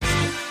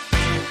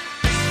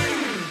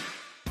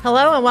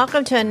Hello and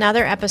welcome to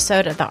another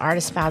episode of the Art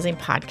of Spousing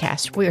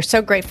podcast. We are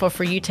so grateful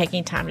for you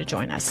taking time to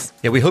join us.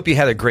 Yeah, we hope you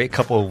had a great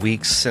couple of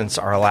weeks since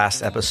our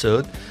last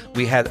episode.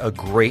 We had a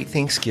great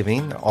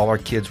Thanksgiving. All our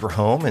kids were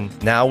home,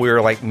 and now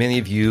we're, like many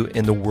of you,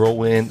 in the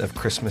whirlwind of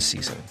Christmas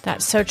season.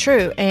 That's so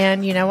true.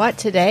 And you know what?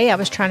 Today I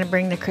was trying to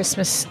bring the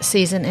Christmas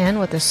season in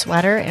with a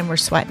sweater, and we're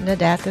sweating to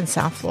death in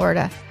South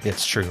Florida.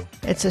 It's true.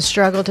 It's a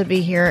struggle to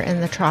be here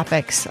in the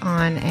tropics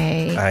on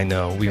a... I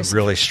know. We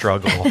really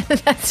struggle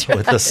That's right.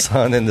 with the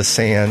sun and the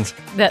sand.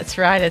 That's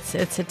right.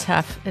 It's a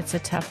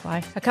tough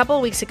life. A couple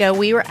of weeks ago,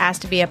 we were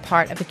asked to be a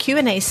part of a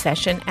Q&A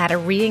session at a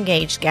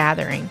Reengage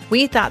gathering.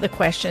 We thought the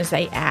questions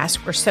they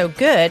asked were so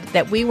good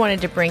that we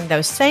wanted to bring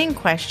those same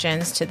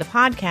questions to the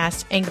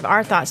podcast and give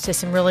our thoughts to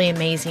some really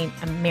amazing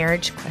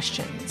marriage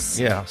questions.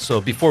 Yeah. So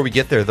before we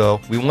get there,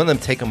 though, we want them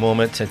to take a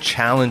moment to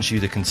challenge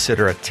you to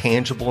consider a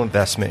tangible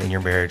investment in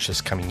your marriage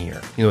this coming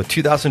year.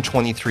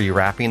 2023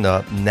 wrapping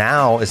up,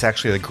 now is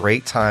actually a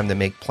great time to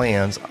make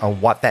plans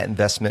on what that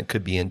investment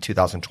could be in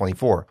 2024.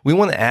 We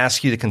want to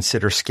ask you to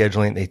consider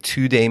scheduling a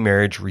 2-day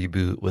marriage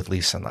reboot with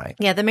Lisa and I.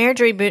 Yeah, the marriage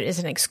reboot is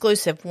an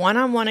exclusive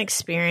one-on-one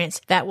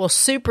experience that will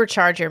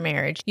supercharge your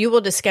marriage. You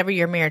will discover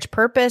your marriage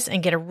purpose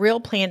and get a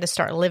real plan to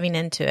start living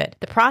into it.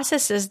 The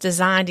process is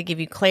designed to give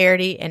you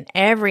clarity in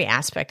every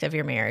aspect of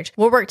your marriage.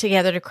 We'll work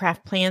together to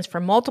craft plans for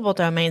multiple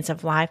domains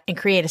of life and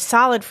create a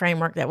solid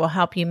framework that will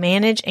help you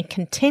manage and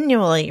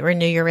continually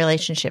renew your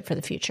relationship for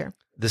the future.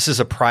 This is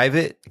a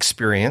private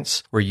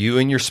experience where you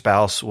and your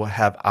spouse will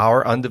have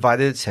our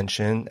undivided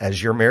attention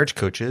as your marriage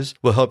coaches.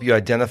 We'll help you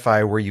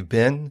identify where you've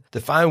been,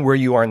 define where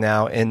you are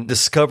now, and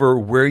discover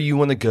where you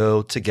want to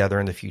go together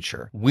in the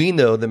future. We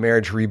know the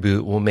marriage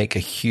reboot will make a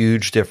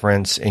huge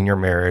difference in your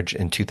marriage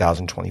in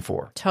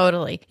 2024.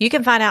 Totally. You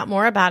can find out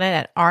more about it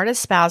at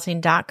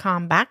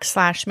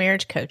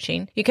artofspousing.com/marriage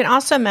coaching. You can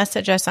also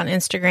message us on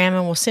Instagram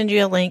and we'll send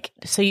you a link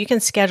so you can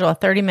schedule a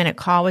 30-minute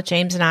call with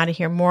James and I to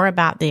hear more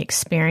about the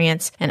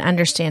experience and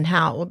understand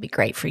how it will be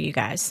great for you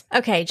guys.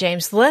 Okay,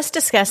 James, let's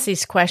discuss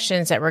these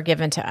questions that were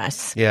given to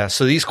us. Yeah,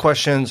 so these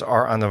questions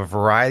are on a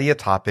variety of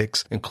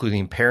topics,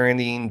 including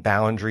parenting,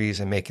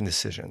 boundaries, and making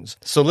decisions.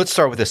 So let's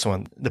start with this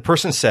one. The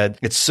person said,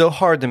 it's so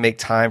hard to make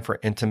time for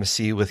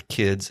intimacy with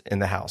kids in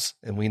the house.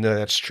 And we know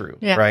that's true,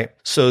 right?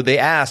 So they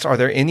asked, are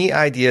there any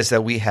ideas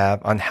that we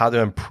have on how to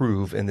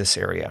improve in this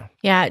area?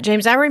 Yeah,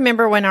 James, I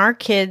remember when our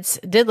kids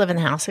did live in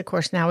the house. Of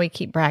course, now we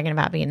keep bragging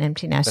about being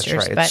empty nesters.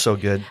 That's right. It's so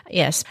good.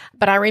 Yes.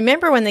 But I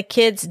remember when the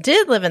kids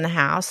did live in the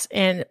house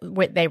and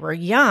when they were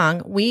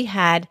young, we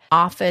had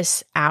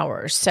office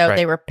hours. So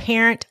they were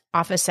parent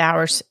office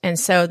hours. And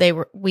so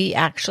we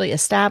actually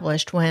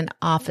established when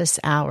office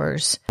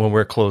hours. When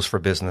we're closed for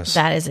business.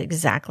 That is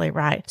exactly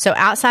right. So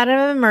outside of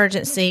an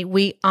emergency,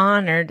 we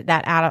honored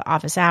that out of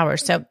office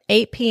hours. So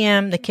 8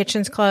 p.m., the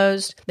kitchen's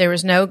closed. There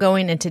was no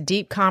going into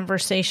deep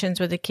conversations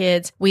with the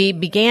kids. We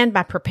began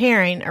by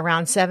preparing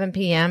around 7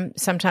 p.m.,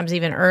 sometimes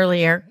even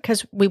earlier,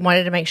 because we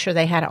wanted to make sure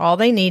they had all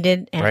they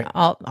needed and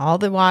all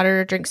the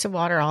water, drinks of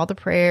water, all the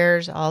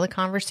prayers, all the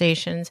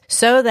conversations,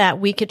 so that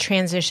we could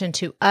transition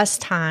to us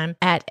time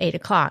at 8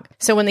 o'clock.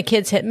 So when the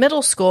kids hit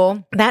middle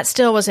school, that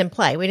still was in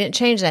play. We didn't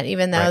change that,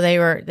 even though they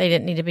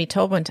didn't need to be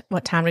told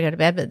what time to go to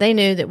bed, but they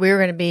knew that we were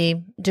going to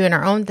be doing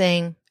our own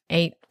thing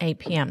 8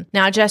 p.m.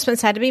 Now,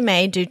 adjustments had to be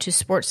made due to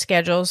sports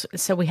schedules,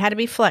 so we had to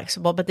be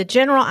flexible, but the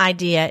general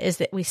idea is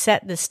that we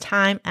set this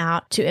time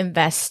out to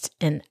invest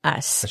in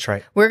us. That's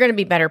right. We're going to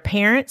be better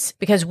parents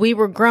because we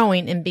were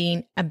growing and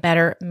being a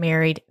better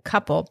married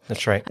couple.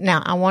 That's right.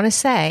 Now, I want to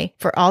say,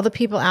 for all the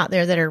people out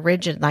there that are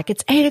rigid, like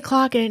it's 8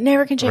 o'clock and it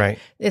never can change. Right.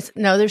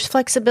 There's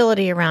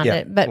flexibility around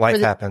it. But life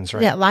happens,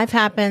 right? Yeah, life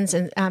happens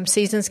and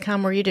seasons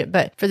come where you do.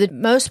 But for the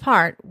most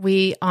part,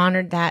 we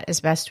honored that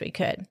as best we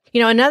could.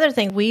 Another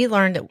thing we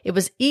learned, that it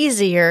was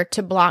easier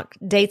to block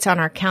dates on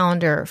our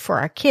calendar for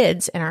our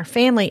kids and our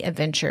family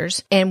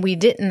adventures, and we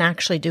didn't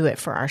actually do it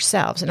for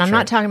ourselves. And I'm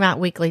not talking about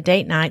weekly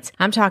date nights.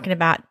 I'm talking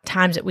about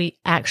times that we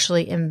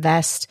actually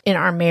invest in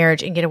our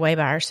marriage and get away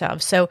by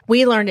ourselves. So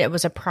we learned it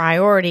was a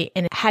priority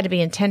and it had to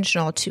be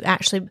intentional to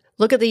actually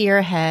look at the year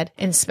ahead.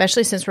 And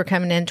especially since we're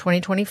coming in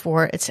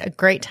 2024, it's a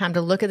great time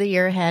to look at the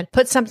year ahead,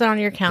 put something on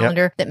your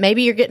calendar that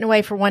maybe you're getting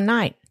away for one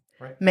night.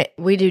 Right.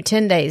 We do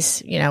 10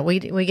 days,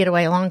 we get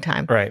away a long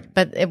time. Right.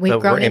 But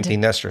we're empty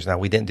nesters now.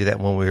 We didn't do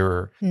that when we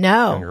were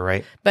younger,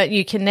 right? But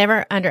you can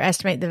never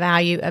underestimate the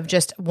value of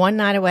just one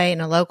night away in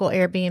a local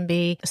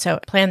Airbnb. So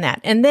plan that.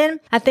 And then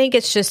I think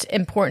it's just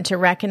important to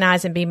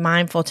recognize and be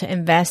mindful to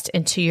invest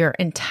into your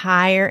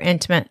entire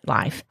intimate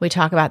life. We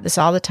talk about this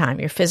all the time.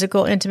 Your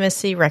physical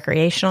intimacy,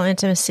 recreational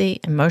intimacy,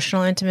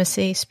 emotional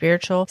intimacy,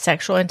 spiritual,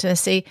 sexual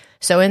intimacy.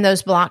 So in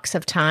those blocks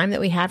of time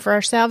that we had for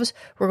ourselves,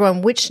 we're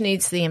going, which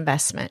needs the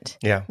investment? it.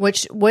 Yeah.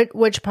 Which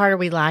part are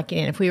we lacking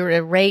in? If we were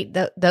to rate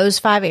those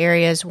 5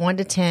 areas, 1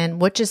 to 10,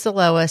 which is the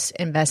lowest,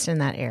 invest in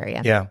that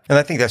area. Yeah. And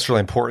I think that's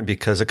really important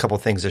because a couple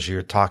of things as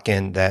you're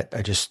talking that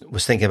I just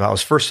was thinking about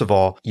was, first of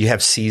all, you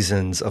have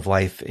seasons of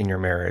life in your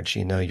marriage.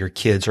 You know, your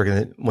kids are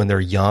going to, when they're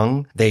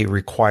young, they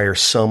require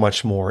so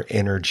much more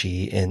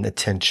energy and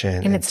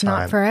attention. And it's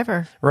time. Not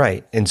forever.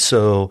 Right. And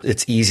so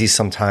it's easy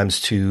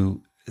sometimes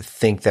to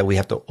think that we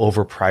have to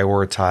over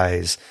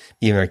prioritize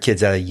even our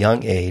kids at a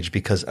young age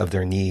because of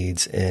their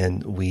needs.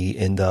 And we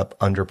end up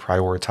under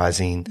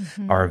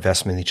prioritizing our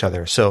investment in each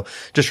other. So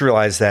just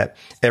realize that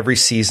every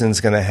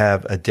season's going to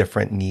have a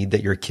different need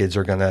that your kids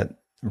are going to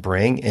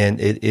bring. And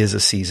it is a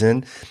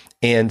season.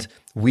 And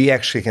we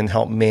actually can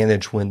help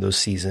manage when those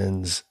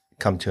seasons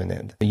come to an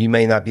end. You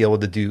may not be able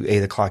to do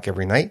 8 o'clock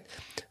every night,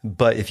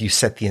 but if you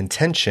set the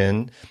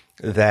intention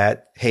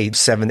that, hey,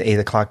 7 to 8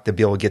 o'clock to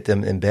be able to get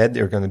them in bed,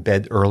 they're going to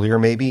bed earlier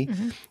maybe,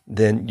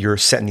 then you're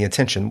setting the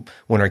intention.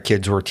 When our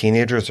kids were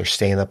teenagers, they're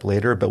staying up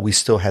later, but we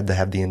still had to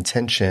have the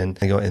intention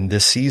to go, in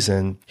this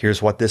season,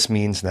 here's what this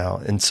means now.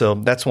 And so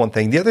that's one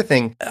thing. The other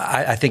thing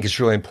I think is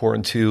really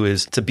important too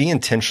is to be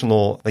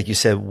intentional, like you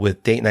said,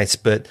 with date nights,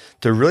 but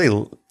to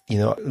really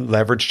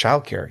leverage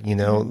childcare,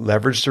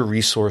 leverage the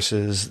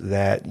resources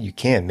that you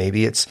can.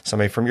 Maybe it's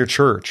somebody from your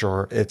church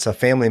or it's a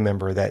family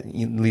member that at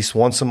least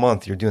once a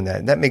month you're doing that.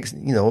 And that makes,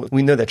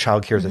 we know that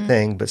childcare is a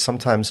thing, but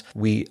sometimes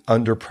we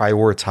under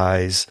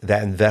prioritize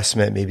that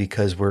investment maybe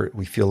because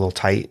we feel a little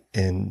tight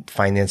in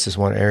finances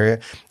one area.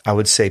 I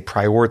would say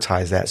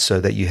prioritize that so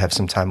that you have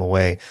some time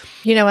away.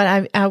 You know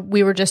what?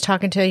 We were just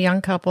talking to a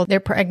young couple. They're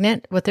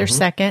pregnant with their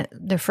second.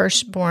 Their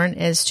firstborn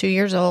is 2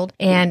 years old.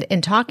 And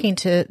in talking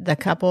to the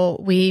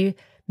couple, we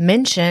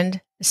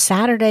mentioned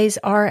Saturdays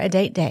are a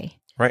date day.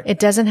 Right. It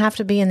doesn't have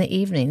to be in the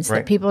evenings. Right.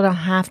 That people don't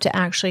have to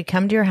actually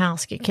come to your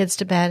house, get kids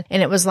to bed.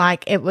 And it was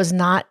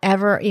not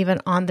ever even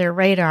on their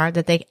radar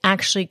that they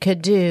actually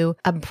could do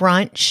a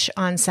brunch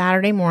on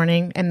Saturday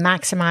morning and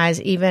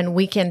maximize even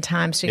weekend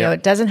times to go.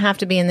 It doesn't have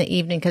to be in the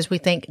evening because we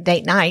think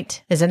date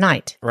night is a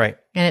night. Right.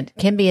 And it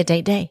can be a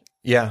date day.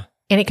 Yeah.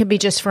 And it could be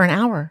just for an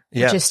hour,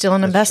 which is still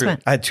an investment.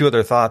 True. I had 2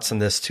 other thoughts on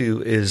this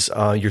too, is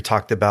you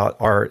talked about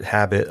our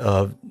habit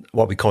of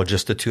what we call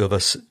just the 2 of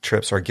us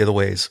trips, our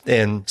getaways.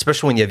 And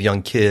especially when you have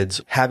young kids,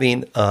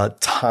 having a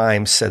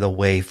time set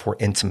away for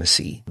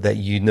intimacy, that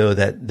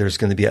that there's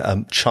going to be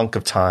a chunk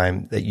of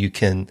time that you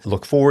can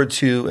look forward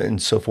to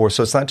and so forth.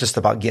 So it's not just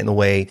about getting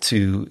away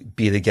to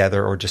be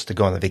together or just to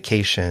go on a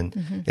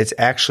vacation. It's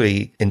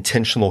actually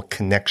intentional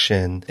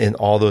connection in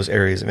all those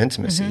areas of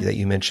intimacy that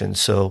you mentioned.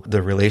 So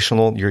the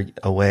relational, you're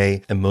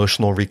away,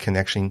 emotional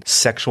reconnection,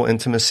 sexual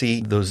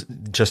intimacy, those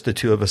just the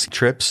 2 of us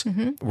trips,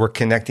 we're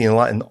connecting a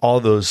lot in all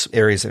those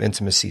areas of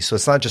intimacy. So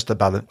it's not just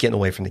about getting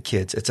away from the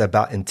kids. It's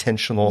about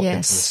intentional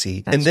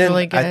intimacy. That's and then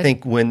really good. I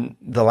think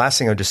the last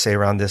thing I'll just say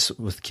around this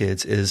with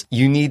kids is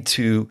you need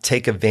to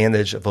take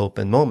advantage of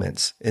open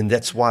moments. And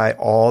that's why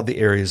all the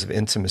areas of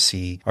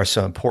intimacy are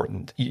so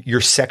important.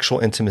 Your sexual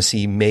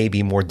intimacy may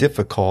be more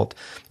difficult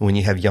when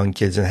you have young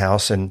kids in the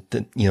house and,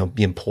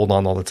 being pulled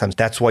on all the time.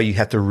 That's why you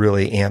have to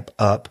really amp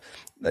up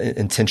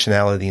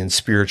intentionality and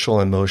spiritual,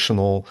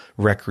 emotional,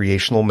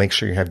 recreational. Make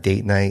sure you have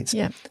date nights,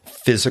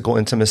 physical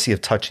intimacy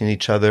of touching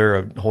each other,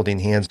 of holding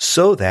hands,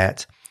 so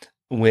that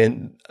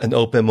when an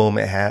open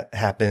moment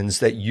happens,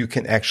 that you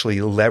can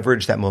actually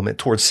leverage that moment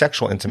towards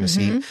sexual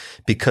intimacy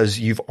because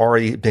you've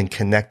already been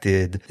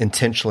connected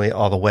intentionally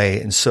all the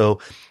way. And so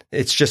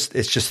it's just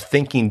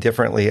thinking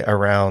differently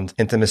around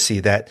intimacy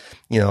that,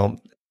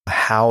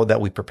 how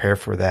that we prepare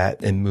for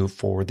that and move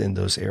forward in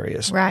those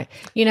areas. Right.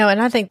 And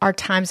I think our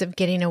times of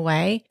getting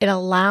away, it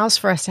allows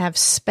for us to have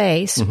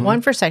space,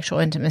 one for sexual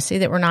intimacy,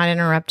 that we're not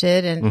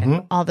interrupted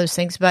and all those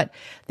things. But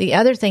the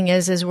other thing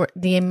is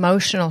the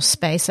emotional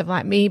space of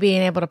me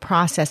being able to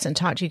process and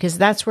talk to you, because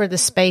that's where the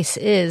space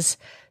is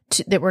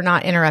that we're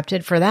not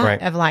interrupted for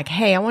that of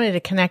hey, I wanted to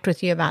connect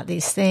with you about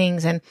these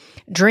things and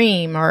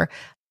dream, or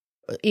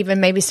even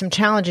maybe some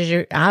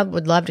challenges I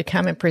would love to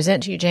come and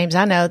present to you, James.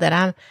 I know that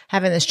I'm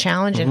having this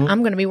challenge and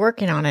I'm going to be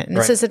working on it. And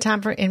this is the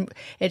time for, and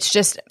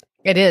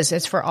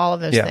it's for all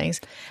of those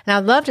things. And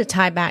I'd love to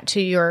tie back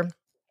to your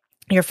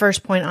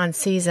first point on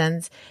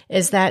seasons,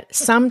 is that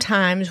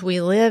sometimes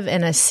we live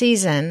in a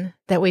season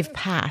that we've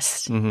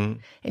passed and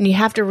you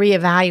have to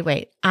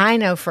reevaluate. I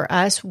know for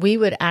us, we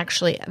would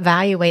actually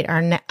evaluate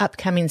our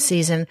upcoming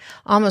season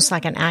almost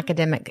like an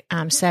academic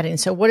setting.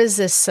 So what is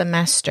this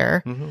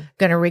semester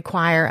going to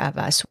require of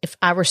us? If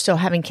I were still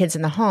having kids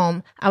in the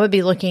home, I would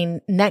be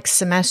looking next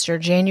semester,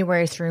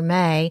 January through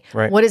May.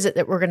 What is it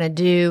that we're going to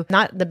do?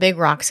 Not the big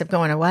rocks of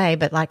going away,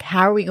 but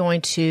how are we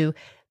going to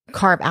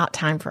carve out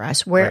time for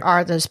us? Where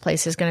are those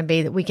places going to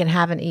be that we can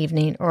have an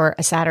evening or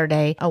a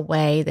Saturday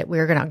away that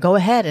we're going to go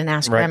ahead and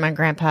ask grandma and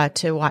grandpa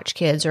to watch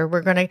kids, or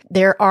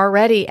they're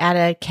already at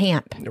a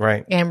camp.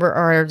 Right. And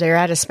or they're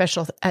at a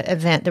special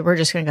event that we're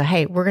just going to go,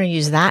 hey, we're going to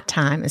use that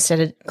time instead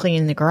of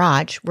cleaning the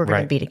garage. We're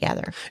going to be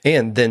together.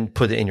 And then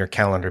put it in your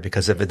calendar,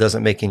 because if it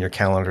doesn't make it in your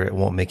calendar, it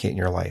won't make it in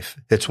your life.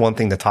 It's one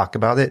thing to talk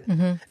about it.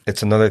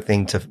 It's another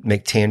thing to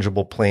make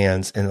tangible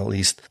plans, and at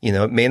least,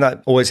 it may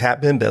not always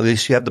happen, but at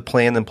least you have the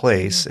plan in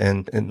place.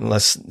 And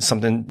unless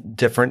something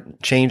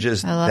different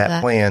changes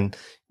that plan,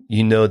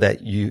 that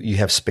you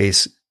have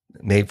space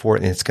made for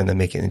it, and it's going to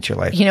make it into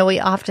your life. We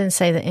often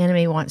say the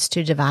enemy wants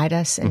to divide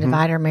us and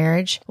divide our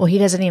marriage. Well, he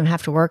doesn't even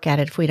have to work at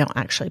it if we don't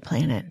actually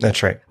plan it.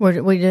 That's right. We're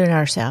doing it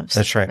ourselves.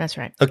 That's right. That's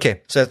right.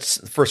 Okay. So that's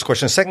the first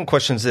question. The second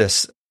question is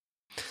this.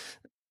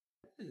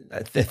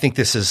 I think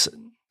this is,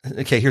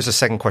 okay, here's the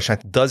second question.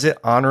 Does it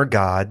honor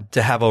God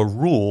to have a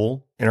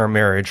rule in our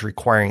marriage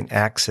requiring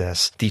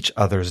access to each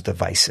other's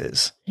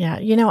devices? Yeah.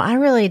 I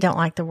really don't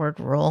like the word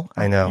rule.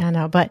 I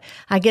know, but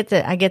I get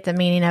the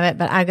meaning of it,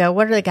 but I go,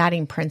 what are the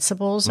guiding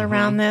principles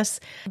around this?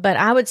 But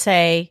I would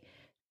say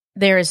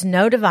there is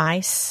no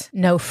device,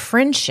 no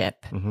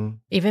friendship,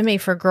 even me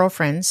for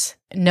girlfriends,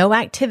 no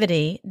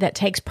activity that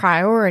takes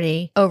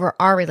priority over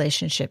our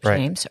relationship,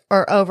 James,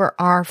 or over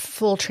our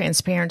full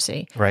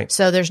transparency. Right.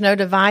 So there's no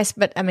device,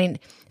 but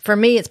for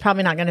me, it's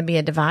probably not going to be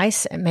a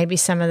device. And maybe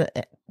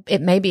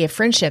it may be a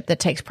friendship that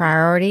takes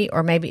priority,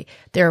 or maybe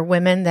there are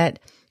women that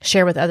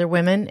share with other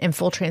women in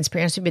full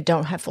transparency, but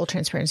don't have full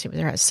transparency with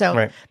their husband.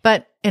 So,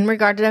 but in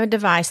regard to a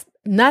device,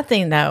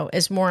 nothing though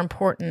is more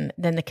important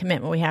than the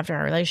commitment we have to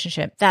our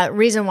relationship. That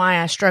reason why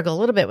I struggle a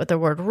little bit with the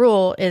word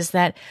rule is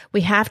that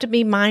we have to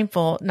be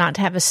mindful not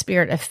to have a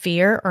spirit of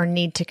fear or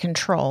need to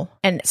control.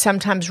 And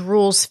sometimes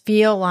rules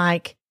feel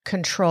like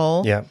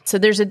control. Yeah. So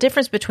there's a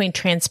difference between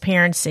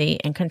transparency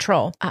and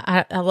control.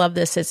 I love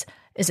this.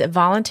 Is it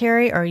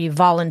voluntary, or are you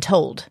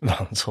voluntold?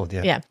 Voluntold,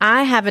 yeah. Yeah.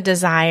 I have a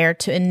desire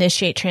to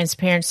initiate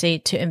transparency,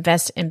 to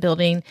invest in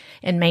building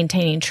and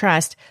maintaining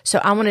trust. So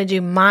I want to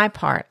do my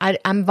part.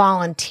 I'm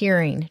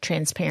volunteering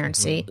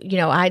transparency.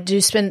 I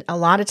do spend a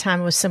lot of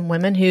time with some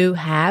women who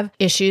have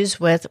issues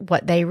with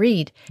what they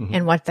read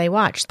and what they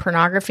watch.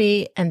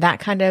 Pornography and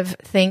that kind of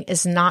thing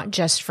is not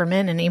just for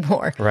men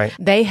anymore. Right.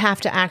 They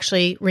have to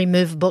actually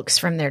remove books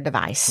from their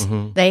device.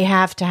 They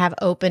have to have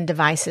open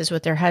devices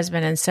with their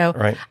husband. And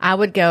so I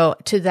would go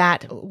to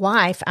that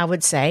wife, I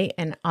would say,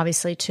 and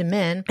obviously to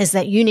men, is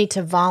that you need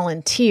to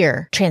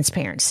volunteer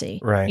transparency.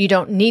 Right. You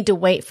don't need to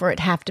wait for it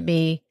to have to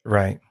be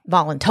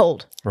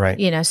voluntold.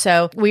 Right.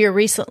 So we were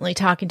recently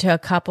talking to a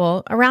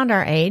couple around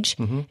our age,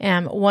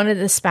 and one of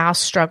the spouse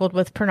struggled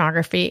with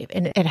pornography,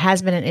 and it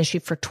has been an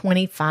issue for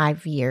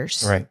 25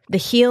 years. Right. The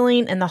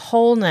healing and the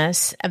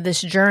wholeness of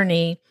this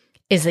journey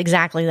is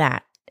exactly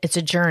that. It's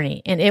a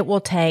journey, and it will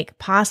take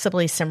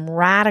possibly some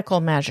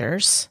radical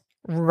measures,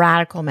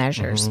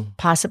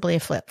 possibly a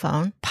flip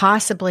phone,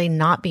 possibly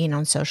not being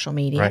on social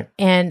media,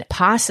 and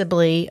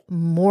possibly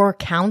more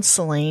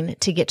counseling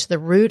to get to the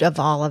root of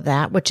all of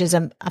that, which is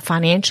a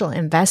financial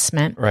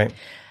investment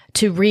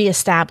to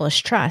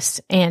reestablish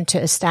trust and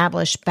to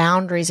establish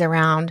boundaries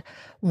around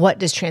what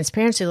does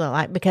transparency look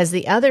like, because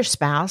the other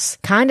spouse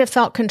kind of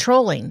felt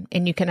controlling,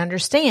 and you can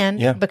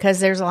understand because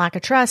there's a lack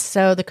of trust.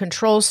 So the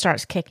control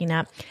starts kicking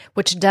up,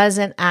 which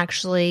doesn't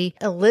actually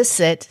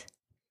elicit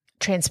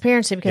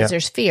transparency because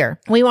there's fear.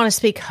 We want to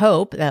speak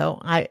hope, though,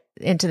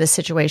 into the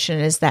situation,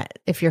 is that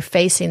if you're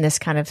facing this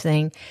kind of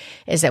thing,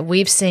 is that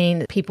we've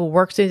seen people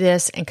work through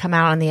this and come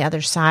out on the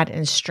other side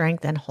in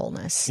strength and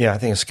wholeness. Yeah, I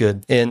think it's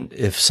good. And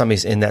if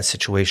somebody's in that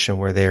situation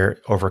where they're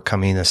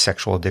overcoming a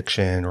sexual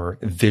addiction, or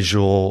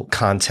visual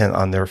content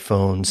on their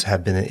phones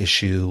have been an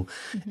issue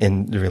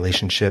in the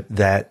relationship,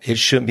 that it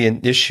shouldn't be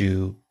an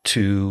issue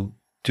to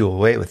do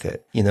away with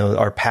it.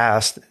 Our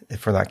past,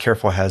 if we're not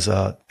careful, has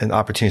an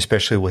opportunity,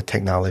 especially with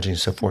technology and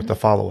so forth, to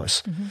follow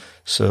us.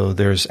 So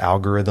there's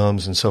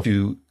algorithms. And so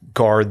to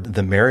guard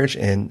the marriage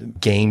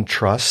and gain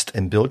trust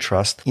and build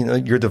trust,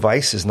 your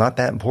device is not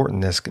that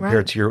important as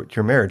compared to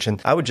your marriage. And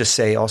I would just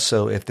say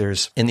also, if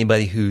there's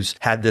anybody who's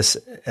had this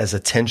as a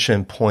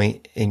tension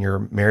point in your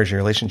marriage and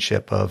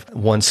relationship of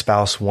one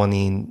spouse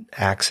wanting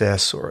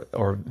access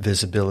or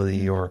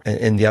visibility,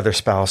 and the other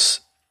spouse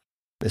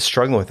is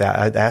struggling with that,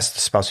 I'd ask the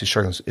spouse who's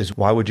struggling is,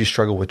 why would you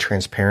struggle with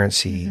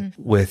transparency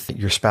with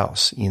your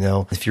spouse?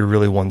 If you're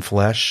really one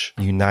flesh,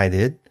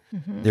 united,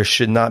 there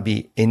should not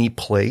be any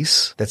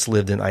place that's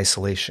lived in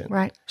isolation.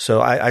 Right.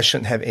 So I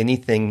shouldn't have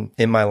anything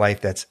in my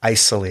life that's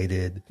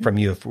isolated from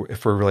you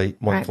if we're really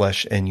one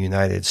flesh and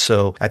united.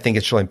 So I think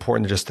it's really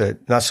important just to,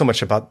 not so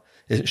much about,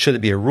 should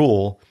it be a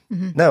rule?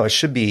 No, it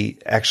should be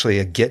actually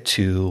a get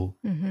to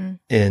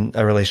in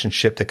a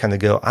relationship to kind of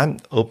go, I'm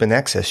open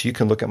access. You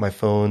can look at my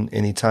phone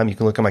anytime. You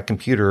can look at my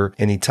computer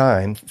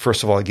anytime.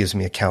 First of all, it gives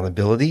me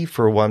accountability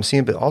for what I'm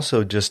seeing, but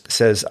also just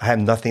says I have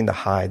nothing to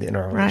hide in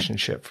our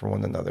relationship for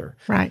one another.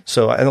 Right.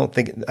 So I don't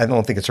think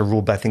it's a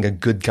rule, but I think a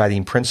good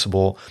guiding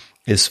principle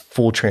is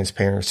full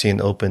transparency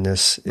and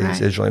openness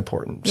is really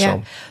important.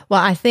 Yeah. So,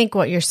 well, I think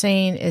what you're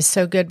saying is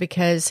so good,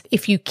 because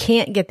if you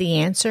can't get the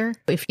answer,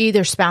 if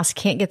either spouse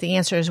can't get the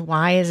answer as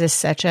why is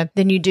this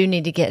then you do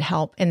need to get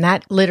help. And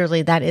that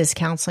is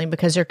counseling,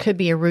 because there could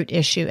be a root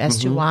issue as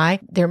to why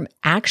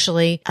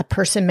a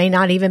person may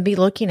not even be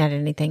looking at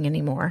anything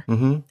anymore.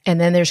 And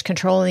then there's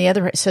control in the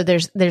other. So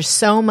there's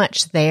so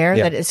much there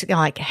that it's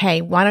like,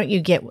 hey, why don't you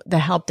get the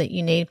help that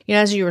you need?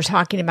 As you were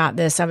talking about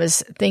this, I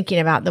was thinking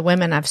about the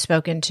women I've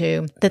spoken to.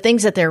 The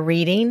things that they're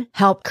reading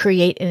help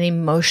create an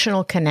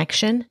emotional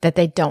connection that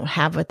they don't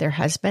have with their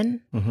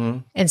husband.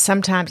 And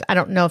sometimes, I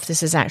don't know if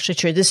this is actually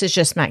true. This is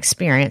just my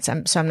experience.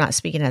 So I'm not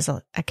speaking as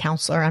a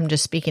counselor. I'm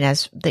just speaking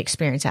as the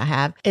experience I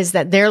have, is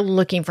that they're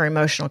looking for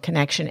emotional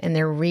connection and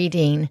they're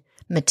reading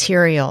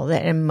material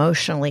that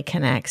emotionally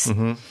connects.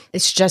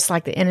 It's just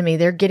like the enemy.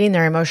 They're getting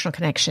their emotional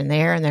connection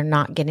there and they're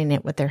not getting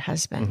it with their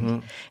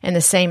husband. And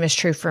the same is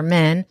true for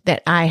men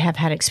that I have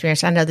had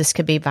experience. I know this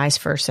could be vice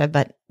versa,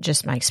 but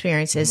just my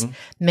experience is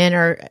men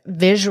are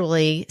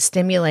visually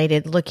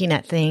stimulated looking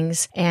at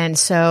things. And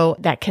so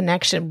that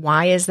connection,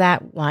 why is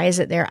that? Why is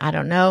it there? I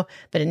don't know,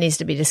 but it needs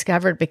to be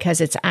discovered, because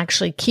it's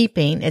actually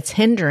it's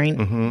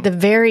hindering the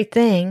very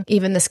thing.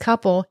 Even this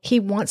couple,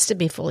 he wants to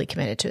be fully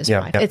committed to his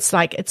wife. It's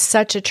like, it's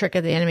such a trick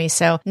of the enemy.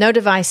 So no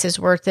device is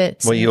worth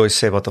it. What you always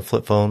say about the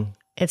flip phone?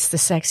 It's the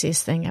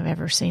sexiest thing I've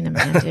ever seen a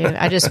man do.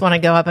 I just want to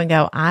go up and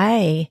go,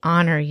 I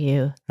honor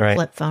you,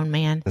 flip phone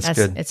man. That's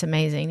good. It's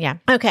amazing. Yeah.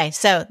 Okay.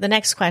 So the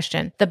next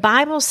question. The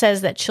Bible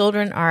says that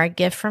children are a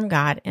gift from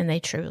God, and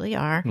they truly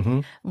are.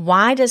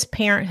 Why does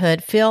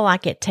parenthood feel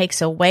like it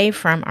takes away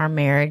from our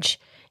marriage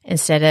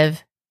instead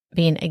of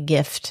being a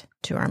gift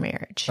to our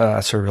marriage?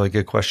 That's a really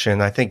good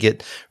question. I think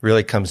it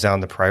really comes down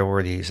to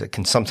priorities. It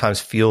can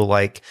sometimes feel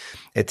like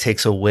it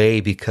takes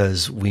away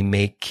because we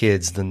make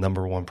kids the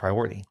number one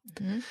priority.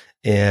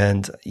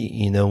 And,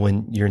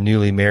 when you're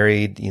newly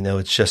married,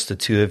 it's just the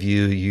two of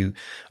you, you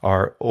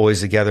are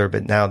always together,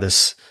 but now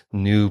this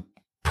new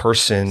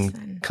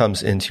person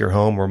comes into your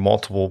home, or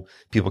multiple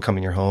people come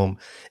in your home,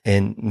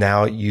 and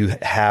now you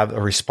have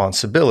a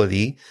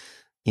responsibility,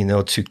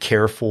 to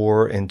care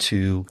for and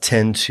to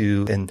tend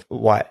to. And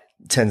what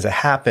tends to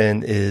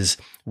happen is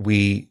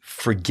we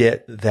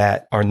forget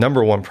that our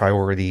number one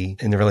priority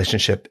in the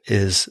relationship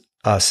is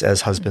us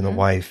as husband and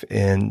wife.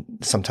 And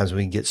sometimes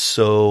we get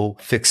so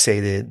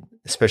fixated,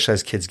 especially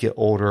as kids get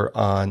older,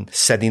 on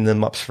setting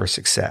them up for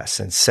success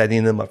and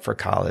setting them up for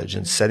college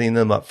and setting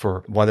them up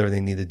for whatever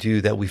they need to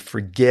do, that we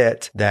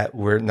forget that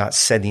we're not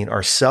setting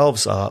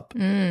ourselves up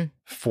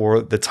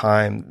for the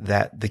time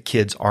that the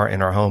kids aren't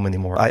in our home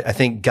anymore. I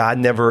think God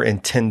never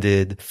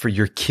intended for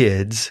your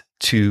kids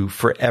to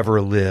forever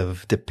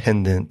live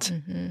dependent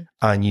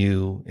on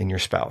you and your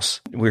spouse.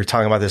 We were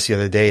talking about this the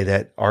other day,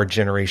 that our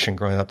generation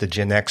growing up, the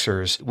Gen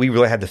Xers, we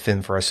really had to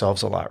fend for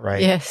ourselves a lot,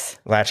 right? Yes.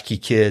 Latchkey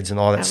kids and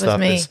all that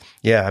stuff.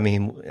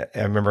 I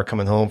remember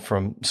coming home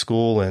from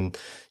school and,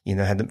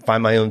 had to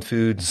find my own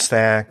food and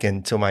snack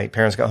until my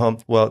parents got home.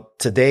 Well,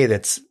 today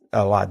that's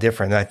a lot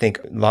different. And I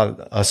think a lot of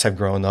us have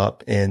grown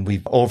up and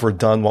we've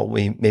overdone what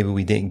we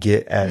didn't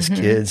get as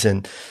kids.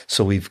 And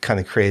so we've kind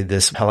of created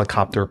this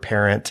helicopter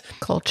parent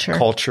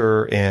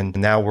culture. And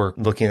now we're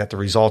looking at the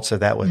results of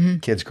that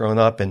with kids growing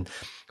up.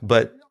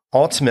 But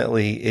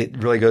ultimately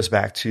it really goes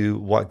back to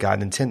what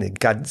God intended.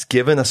 God's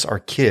given us our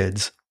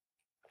kids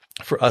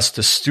for us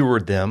to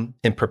steward them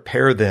and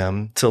prepare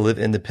them to live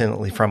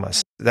independently from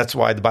us. That's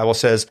why the Bible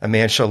says a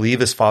man shall leave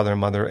his father and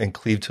mother and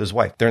cleave to his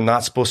wife. They're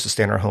not supposed to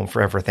stay in our home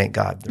forever, thank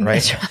God,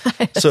 right? That's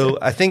right. So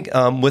I think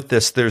with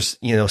this, there's,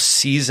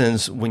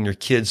 seasons when your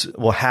kids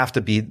will have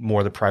to be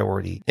more the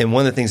priority. And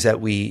one of the things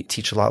that we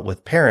teach a lot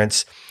with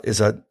parents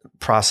is a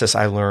process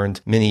I learned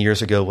many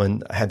years ago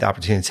when I had the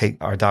opportunity to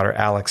take our daughter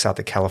Alex out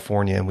to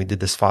California, and we did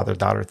this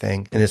father-daughter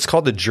thing. And it's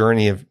called the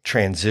journey of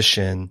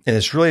transition. And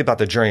it's really about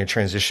the journey of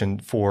transition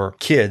for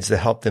kids to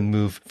help them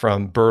move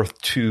from birth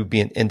to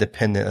being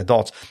independent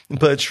adults.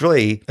 But it's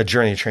really a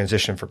journey of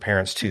transition for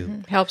parents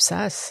too. Helps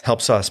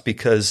us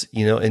because,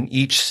 in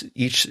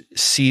each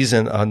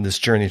season on this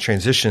journey of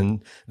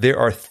transition, there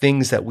are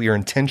things that we are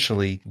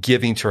intentionally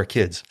giving to our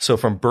kids. So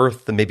from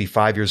birth to maybe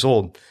 5 years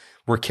old,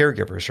 we're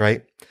caregivers,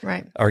 right?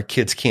 Right. Our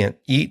kids can't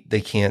eat.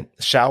 They can't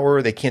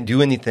shower. They can't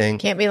do anything.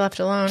 Can't be left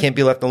alone.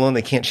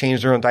 They can't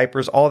change their own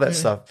diapers, all that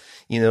stuff.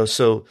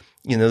 So,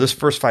 this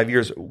first 5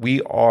 years,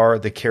 we are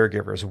the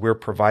caregivers. We're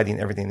providing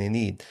everything they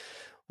need.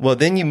 Well,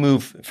 then you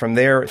move from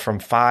there, from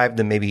 5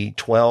 to maybe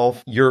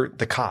 12, you're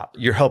the cop.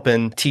 You're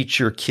helping teach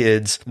your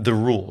kids the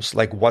rules,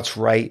 like what's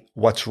right,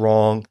 what's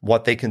wrong,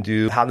 what they can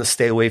do, how to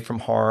stay away from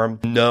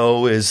harm.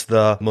 No is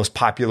the most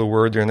popular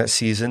word during that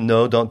season.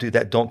 No, don't do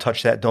that. Don't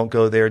touch that. Don't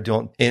go there.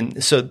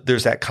 And so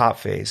there's that cop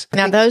phase.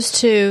 Now, those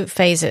two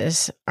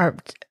phases are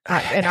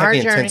in our journey,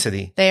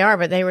 intensity. They are,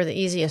 but they were the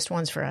easiest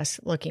ones for us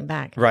looking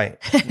back. Right.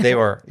 They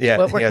were. Yeah.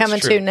 What we're coming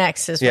to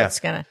next is what's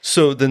going to.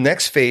 So the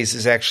next phase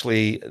is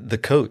actually the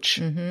coach.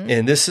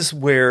 And this is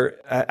where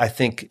I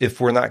think if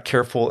we're not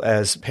careful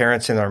as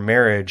parents in our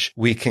marriage,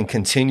 we can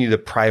continue to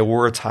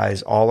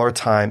prioritize all our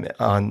time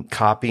on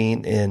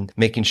copying and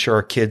making sure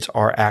our kids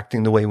are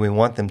acting the way we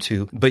want them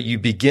to. But you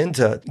begin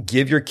to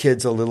give your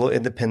kids a little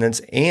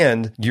independence,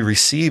 and you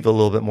receive a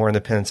little bit more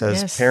independence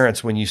as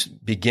parents when you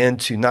begin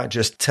to not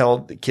just tell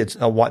the kids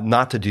what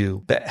not to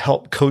do, but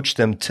help coach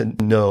them to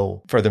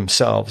know for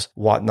themselves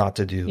what not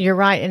to do. You're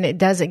right. And it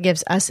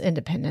gives us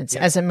independence.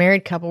 As a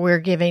married couple, we're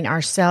giving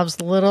ourselves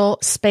little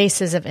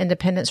spaces of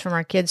independence from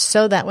our kids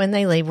so that when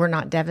they leave, we're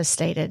not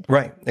devastated.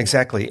 Right.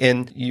 Exactly.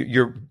 And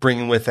you're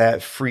bringing with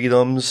that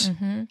freedoms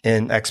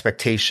and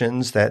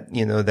expectations that,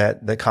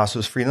 that cost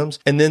those freedoms.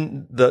 And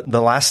then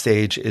the last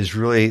stage is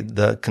really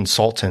the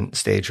consultant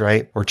stage,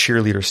 right? Or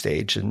cheerleader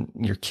stage. And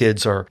your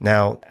kids are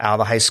now out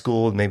of high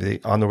school, maybe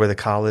they're on their way to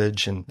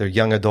college, and they're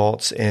young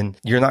adults, and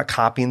you're not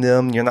copying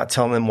them. You're not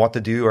telling them what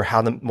to do or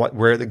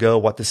where to go,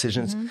 what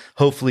decisions.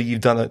 Hopefully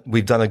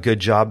we've done a good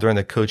job during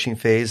the coaching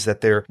phase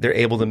that they're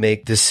able to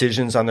make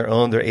decisions on their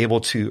own. They're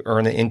able to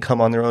earn an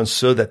income on their own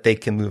so that they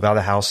can move out of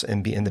the house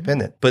and be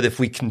independent. But if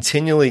we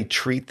continually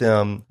treat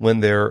them when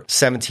they're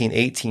 17,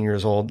 18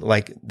 years old,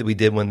 like we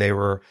did when they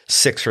were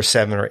 6 or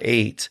 7 or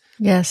 8,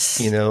 yes,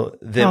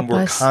 then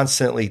we're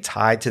constantly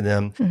tied to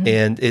them,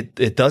 and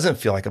it doesn't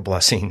feel like a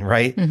blessing,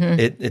 right?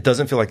 It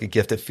doesn't feel like a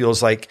gift. It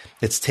feels like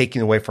it's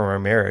taking away from our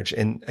marriage.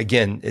 And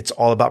again, it's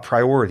all about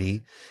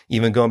priority.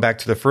 Even going back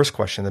to the first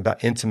question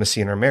about intimacy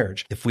in our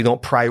marriage, if we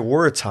don't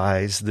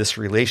prioritize this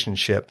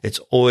relationship, it's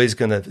always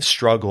going to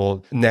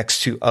struggle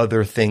next to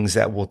other things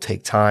that will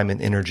take time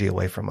and energy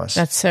away from us.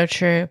 That's so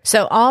true.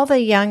 So all the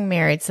young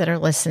marrieds that are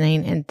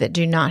listening and that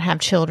do not have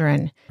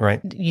children,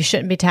 right? You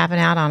shouldn't be tapping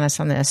out on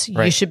us on this.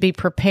 Right. You should be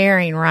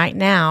preparing right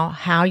now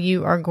how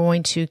you are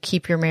going to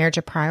keep your marriage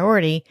a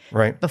priority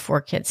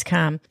before kids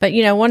come. But,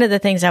 one of the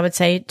things I would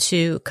say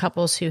to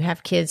couples who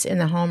have kids in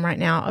the home right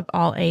now of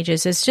all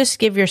ages is just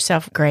give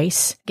yourself grace.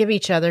 Give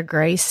each other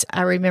grace.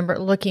 I remember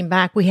looking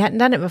back, we hadn't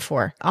done it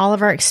before. All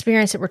of our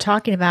experience that we're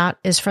talking about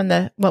is from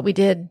what we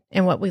did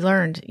and what we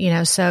learned,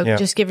 so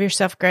just give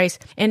yourself grace.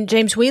 And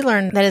James, we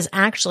learned that is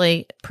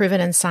actually proven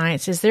in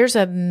science is there's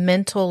a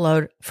mental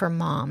load for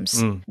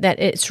moms, that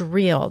it's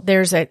real.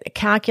 There's a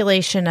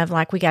calculation of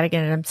we got to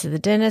get them to the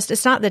dentist.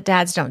 It's not that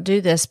dads don't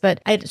do this,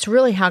 but it's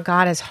really how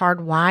God has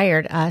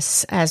hardwired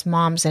us as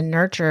moms and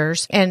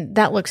nurturers. And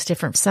that looks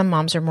different. Some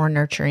moms are more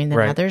nurturing than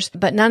others,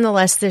 but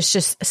nonetheless, there's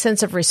just a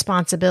sense of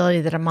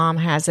responsibility that a mom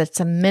has. It's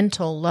a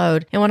mental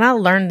load. And when I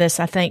learned this,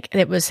 I think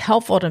it was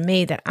helpful to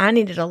me that I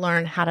needed to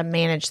learn how to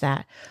manage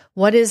that.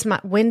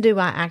 When do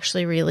I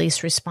actually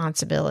release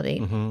responsibility?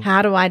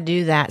 How do I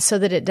do that so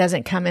that it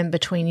doesn't come in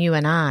between you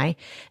and I?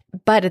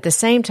 But at the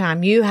same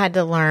time, you had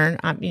to learn,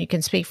 you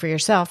can speak for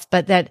yourself,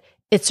 but that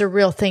it's a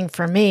real thing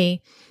for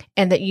me,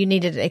 and that you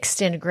needed to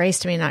extend grace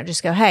to me, not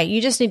just go, hey, you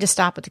just need to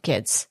stop with the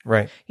kids.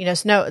 Right.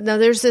 So no,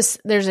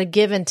 there's a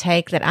give and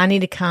take that I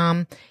need to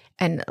come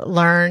and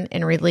learn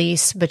and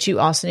release, but you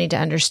also need to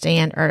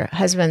understand, or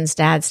husbands,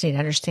 dads need to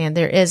understand,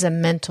 there is a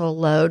mental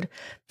load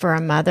for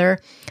a mother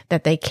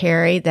that they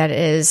carry that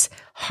is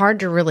hard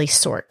to really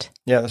sort.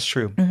 Yeah, that's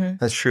true.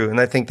 That's true. And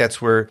I think that's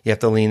where you have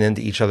to lean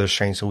into each other's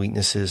strengths and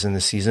weaknesses in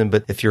the season.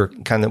 But if you're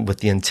kind of with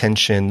the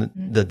intention,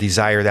 the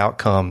desired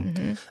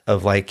outcome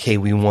of hey,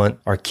 we want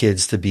our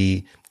kids to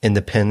be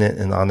independent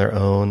and on their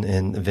own,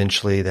 and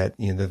eventually that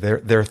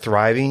they're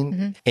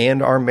thriving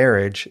and our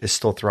marriage is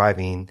still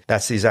thriving.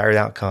 That's the desired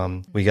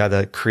outcome. We got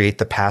to create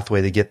the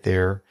pathway to get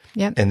there.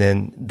 Yep. And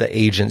then the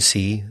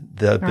agency,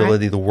 the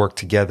ability to work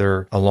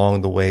together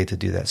along the way to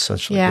do that.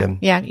 Good.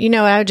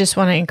 Yeah. I just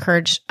want to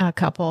encourage a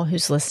couple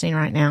who's listening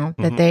right now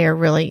that they are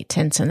really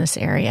tense in this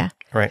area.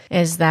 Right.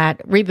 Is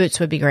that Reboots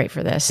would be great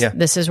for this. Yeah.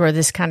 This is where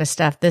this kind of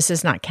stuff, this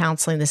is not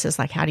counseling. This is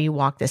how do you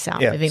walk this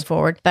out moving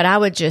forward? But I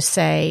would just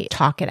say,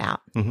 talk it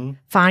out.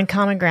 Find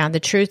common ground.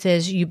 The truth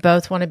is you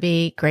both want to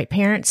be great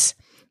parents.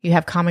 You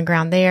have common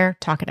ground there.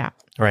 Talk it out.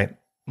 Right.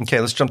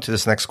 Okay, let's jump to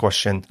this next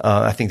question.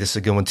 I think this is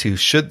a good one too.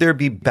 Should there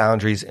be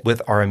boundaries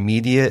with our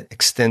immediate,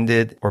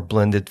 extended, or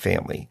blended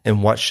family?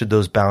 And what should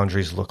those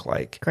boundaries look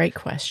like? Great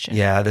question.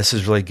 Yeah, this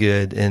is really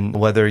good. And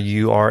whether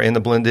you are in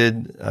a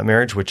blended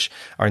marriage, which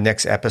our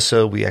next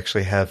episode, we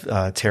actually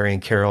have Terry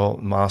and Carol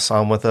Moss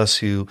on with us,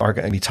 who are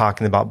going to be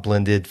talking about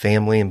blended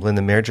family and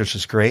blended marriage, which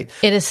is great.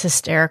 It is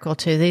hysterical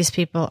too. These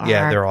people are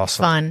they're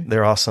awesome. Fun.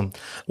 They're awesome.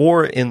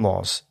 Or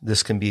in-laws.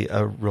 This can be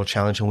a real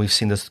challenge. And we've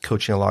seen this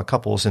coaching a lot of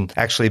couples. And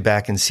actually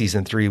back in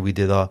season 3, we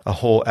did a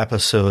whole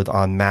episode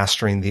on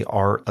mastering the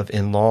art of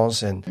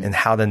in-laws and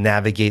how to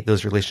navigate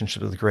those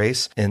relationships with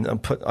grace,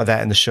 and put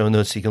that in the show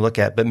notes so you can look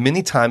at. But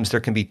many times there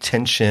can be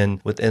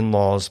tension with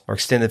in-laws or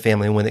extended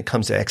family when it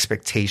comes to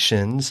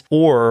expectations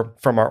or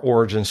from our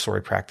origin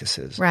story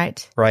practices.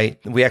 Right.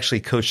 We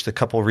actually coached a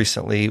couple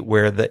recently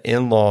where the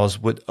in-laws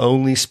would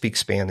only speak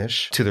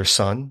Spanish to their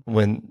son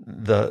when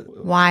the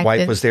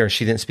wife was there and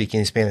she didn't speak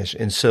any Spanish.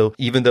 And so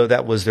even though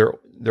that was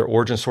their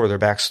origin story, their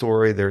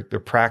backstory, their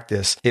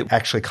practice, it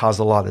actually caused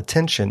a lot of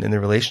tension in the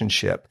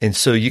relationship. And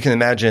so you can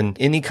imagine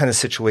any kind of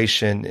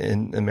situation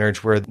in a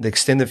marriage where the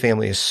extended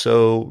family is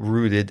so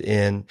rooted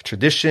in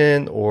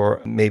tradition,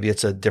 or maybe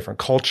it's a different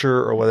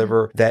culture or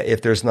whatever, that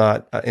if there's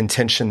not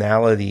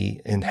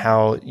intentionality in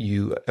how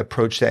you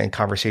approach that in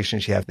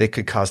conversations you have, they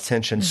could cause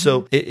tension.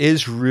 So it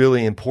is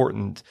really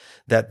important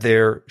that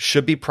there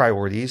should be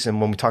priorities.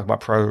 And when we talk about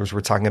priorities,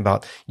 we're talking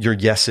about your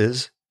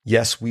yeses.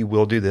 Yes, we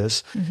will do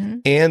this.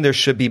 And there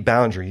should be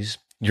boundaries,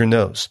 your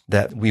no's,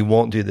 that we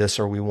won't do this,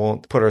 or we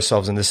won't put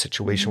ourselves in this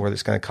situation where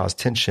it's going to cause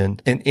tension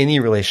in any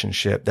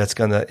relationship that's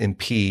going to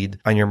impede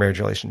on your marriage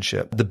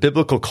relationship. The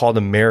biblical call to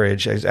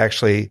marriage is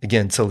actually,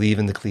 again, to leave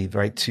and to cleave,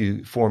 right?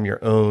 To form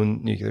your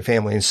own nuclear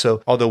family. And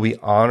so although we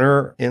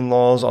honor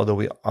in-laws, although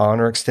we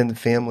honor extended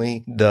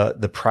family,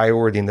 the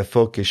priority and the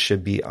focus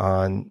should be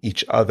on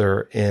each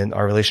other in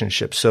our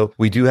relationship. So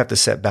we do have to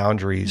set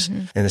boundaries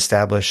and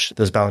establish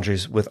those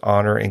boundaries with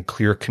honor and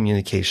clear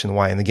communication.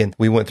 Why? And again,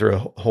 we went through a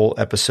whole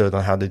episode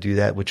on how to do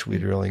that, which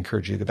we'd really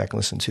encourage you to go back and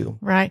listen to.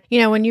 Right. You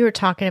know, when you were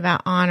talking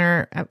about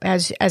honor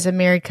as a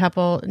married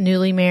couple,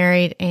 newly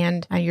married,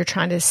 and you're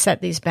trying to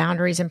set these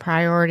boundaries and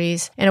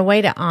priorities, and a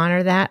way to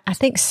honor that, I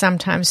think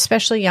sometimes,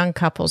 especially young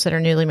couples that are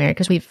newly married,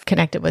 because we've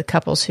connected with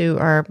couples who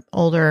are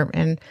older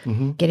and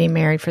getting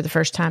married for the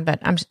first time, but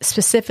I'm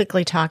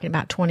specifically talking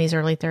about 20s,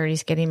 early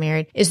 30s getting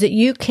married, is that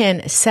you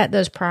can set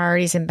those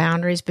priorities and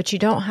boundaries, but you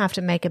don't have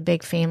to make a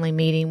big family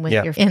meeting with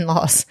your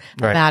in-laws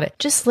about it.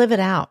 Just live it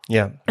out.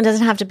 Yeah. It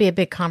doesn't have to be a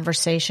big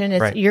conversation.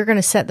 You're going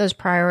to set those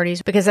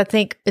priorities, because I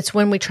think it's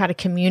when we try to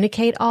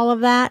communicate all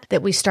of that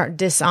we start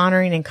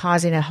dishonoring and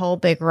causing a whole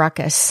big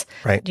ruckus.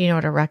 Right. Do you know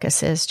what a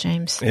ruckus is,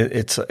 James?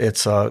 It's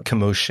a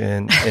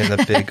commotion and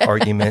a big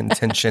argument,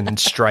 tension and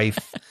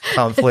strife,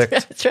 conflict.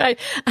 That's right.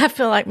 I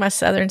feel like my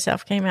Southern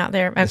self came out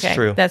there. Okay. That's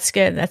true. That's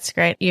good. That's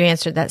great. You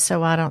answered that so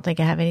well. I don't think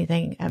I have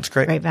anything of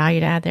great value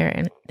to add there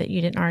and that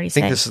you didn't already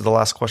say. I think this is the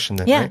last question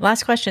then, Yeah, right?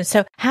 last question.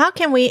 So how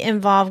can we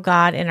involve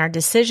God in our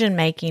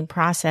decision-making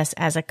process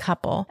as a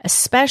couple,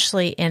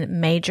 especially in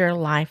major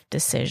life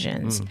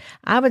decisions?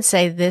 I would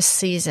say this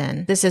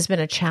season, this has been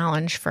a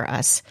challenge for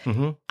us.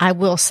 I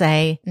will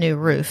say new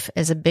roof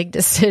is a big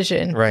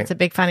decision. Right. It's a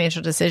big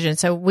financial decision.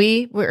 So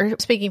we're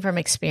speaking from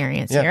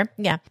experience here.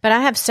 Yeah. But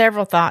I have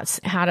several thoughts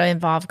how to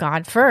involve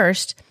God.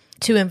 First,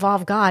 to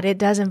involve God, it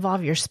does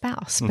involve your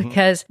spouse,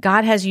 because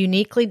God has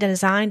uniquely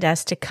designed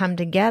us to come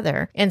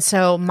together. And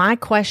so my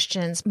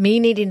questions,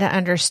 me needing to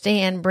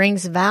understand,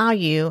 brings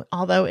value,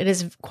 although it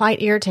is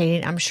quite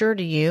irritating, I'm sure,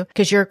 to you,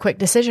 because you're a quick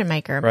decision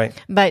maker. Right.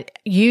 But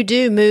you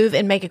do move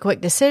and make a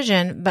quick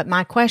decision, but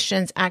my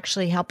questions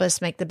actually help us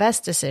make the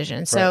best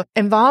decision. So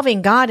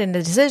involving God in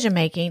the decision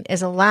making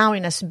is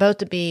allowing us both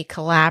to be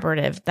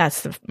collaborative.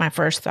 That's my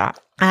first thought.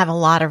 I have a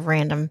lot of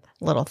random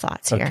little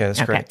thoughts here. Okay,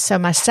 that's great. So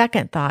my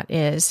second thought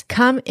is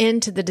come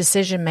into the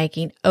decision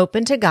making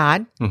open to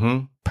God,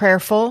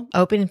 prayerful,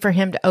 open for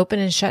Him to open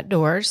and shut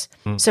doors.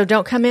 So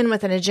don't come in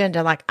with an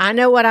agenda like, I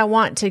know what I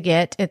want to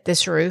get at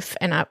this roof,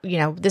 and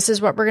this is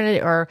what we're going to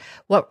do, or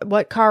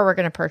what car we're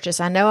going to purchase.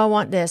 I know I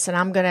want this, and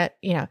I'm going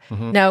to,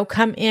 no,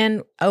 come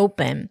in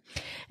open.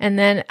 And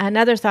then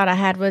another thought I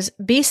had was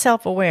be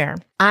self-aware.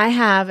 I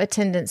have a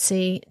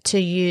tendency to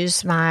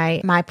use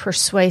my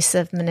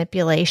persuasive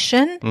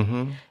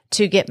manipulation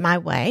to get my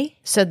way.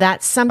 So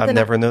that's something I've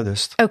never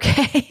noticed.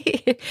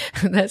 Okay.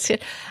 That's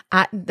it.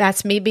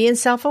 That's me being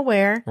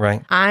self-aware.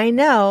 Right. I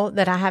know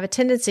that I have a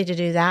tendency to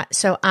do that.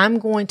 So I'm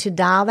going to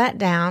dial that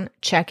down,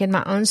 check in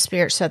my own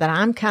spirit so that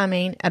I'm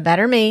coming a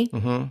better me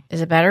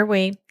is a better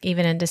we,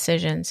 even in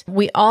decisions.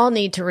 We all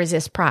need to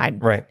resist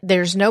pride. Right.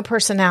 There's no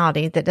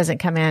personality that doesn't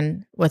come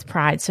in with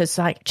pride. So it's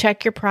like,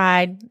 check your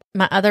pride.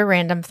 My other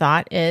random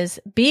thought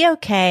is be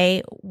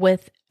okay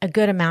with a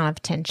good amount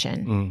of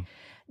tension.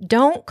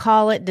 Don't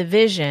call it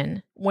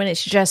division when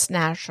it's just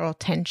natural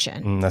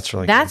tension. That's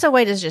really That's good. a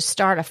way to just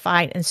start a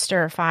fight and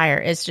stir a fire,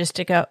 is just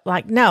to go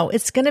like, no,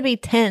 it's going to be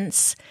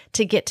tense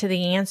to get to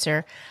the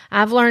answer.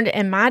 I've learned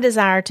in my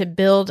desire to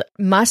build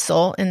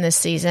muscle in this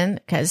season,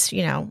 because,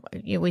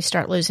 we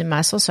start losing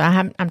muscle. So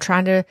I'm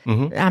trying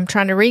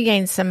to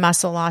regain some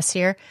muscle loss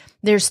here.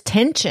 There's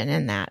tension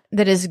in that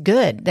is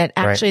good, that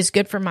actually is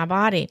good for my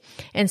body.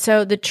 And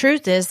so the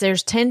truth is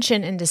there's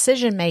tension in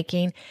decision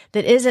making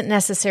that isn't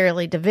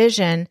necessarily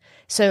division.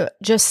 So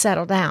just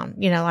settle down,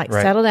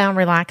 settle down,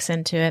 relax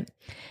into it.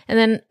 And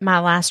then my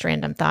last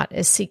random thought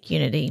is seek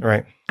unity.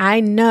 Right. I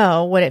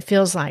know what it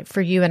feels like for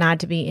you and I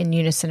to be in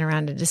unison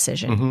around a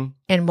decision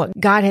and what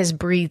God has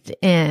breathed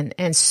in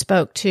and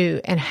spoke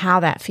to and how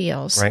that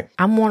feels. Right.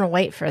 I want to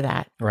wait for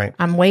that. Right.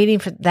 I'm waiting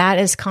for that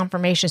as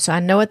confirmation. So I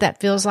know what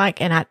that feels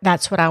like, and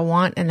that's what I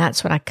want, and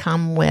that's what I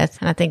come with.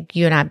 And I think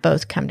you and I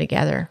both come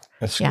together.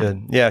 That's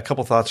good. Yeah, a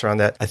couple thoughts around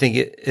that. I think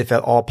if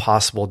at all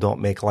possible,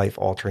 don't make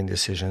life-altering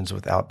decisions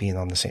without being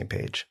on the same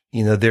page.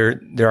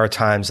 there are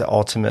times that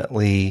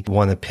ultimately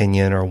one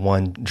opinion or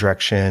one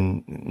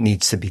direction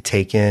needs to be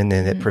taken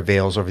and it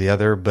prevails over the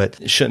other, but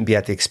it shouldn't be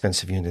at the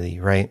expense of unity,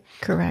 right?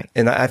 Correct.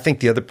 And I think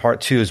the other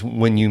part too is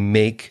when you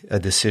make a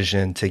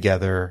decision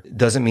together, it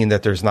doesn't mean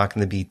that there's not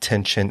going to be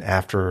tension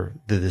after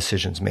the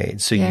decision's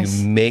made. So you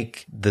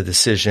make the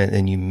decision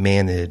and you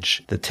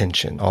manage the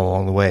tension all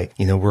along the way.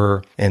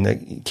 We're in a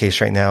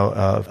case right now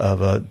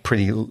of a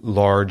pretty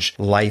large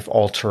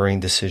life-altering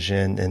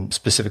decision, and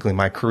specifically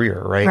my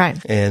career, right?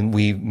 Right. And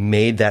we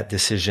made that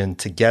decision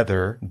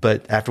together,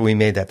 but after we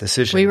made that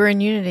decision, we were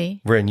in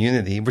unity. We're in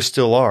unity. We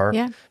still are.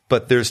 Yeah.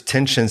 But there's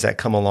tensions that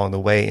come along the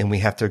way, and we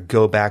have to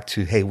go back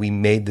to, hey, we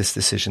made this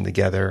decision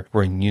together.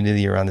 We're in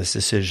unity around this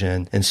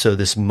decision. And so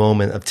this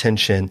moment of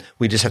tension,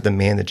 we just have to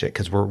manage it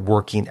because we're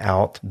working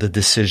out the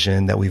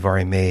decision that we've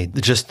already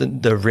made. Just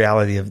the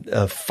reality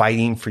of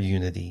fighting for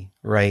unity,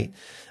 right?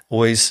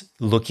 Always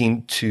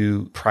looking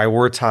to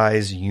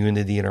prioritize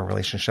unity in a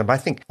relationship. I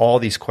think all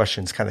these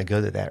questions kind of go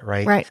to that,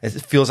 right? Right. It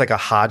feels like a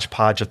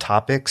hodgepodge of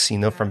topics,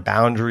 from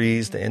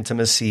boundaries to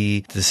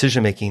intimacy to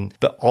decision making,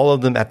 but all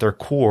of them at their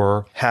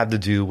core have to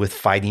do with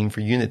fighting for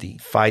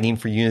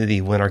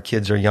unity when our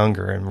kids are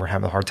younger and we're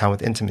having a hard time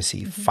with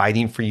intimacy,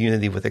 fighting for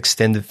unity with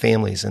extended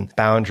families and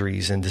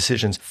boundaries and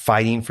decisions,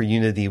 fighting for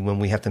unity when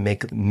we have to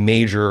make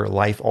major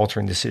life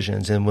altering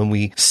decisions. And when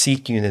we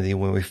seek unity,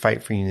 when we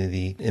fight for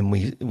unity and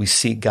we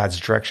seek God's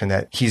direction,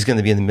 that He's going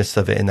to be in the midst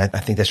of it. And I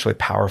think that's really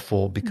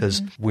powerful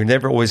because we're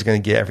never always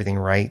going to get everything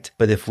right.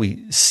 But if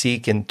we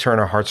seek and turn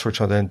our hearts towards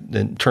each other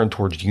and turn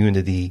towards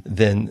unity,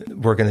 then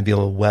we're going to be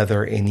able to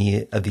weather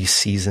any of these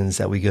seasons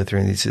that we go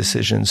through in these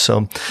decisions.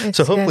 So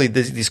hopefully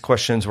these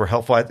questions were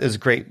helpful. It was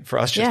great for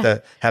us just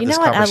to have this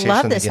conversation. I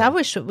love this. Again. I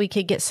wish we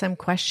could get some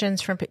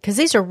questions from, because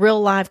these are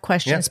real live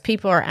questions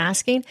people are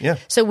asking. Yeah.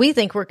 So we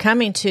think we're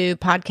coming to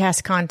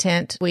podcast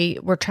content.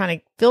 We're trying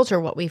to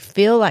filter what we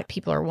feel like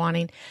people are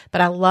wanting.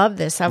 But I love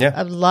this.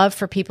 I'd love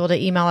for people to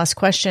email us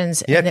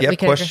questions. Yeah, if you have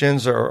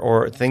questions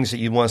or things that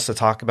you want us to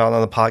talk about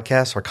on the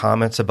podcast or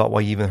comments about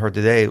what you even heard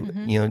today,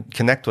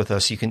 connect with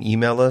us. You can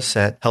email us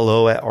at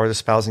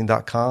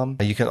hello@artespousing.com.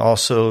 You can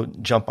also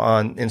jump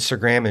on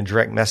Instagram and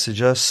direct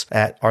message us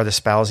at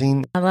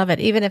artespousing. I love it.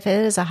 Even if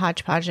it is a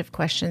hodgepodge of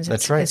questions,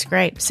 That's right. It's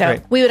great. So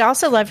we would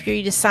also love for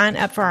you to sign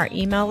up for our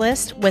email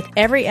list. With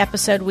every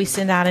episode, we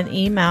send out an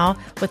email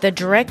with a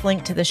direct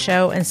link to the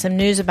show and some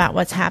news about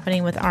what's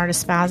happening with Art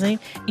Espousing.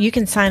 You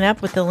can sign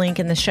up with the link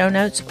in the show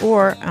notes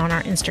or on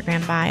our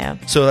Instagram bio.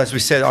 So as we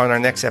said, on our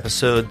next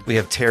episode, we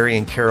have Terry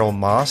and Carol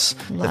Moss,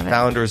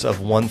 founders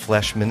of One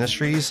Flesh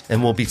Ministries,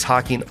 and we'll be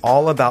talking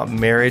all about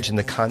marriage in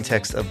the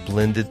context of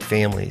blended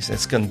families.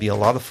 It's going to be a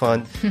lot of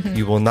fun.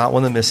 You will not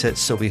want to miss it.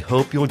 So we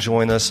hope you'll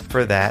join us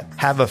for that.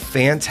 Have a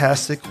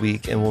fantastic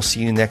week, and we'll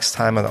see you next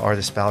time on the Art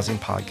Espousing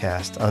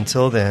podcast.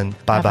 Until then,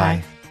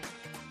 bye-bye.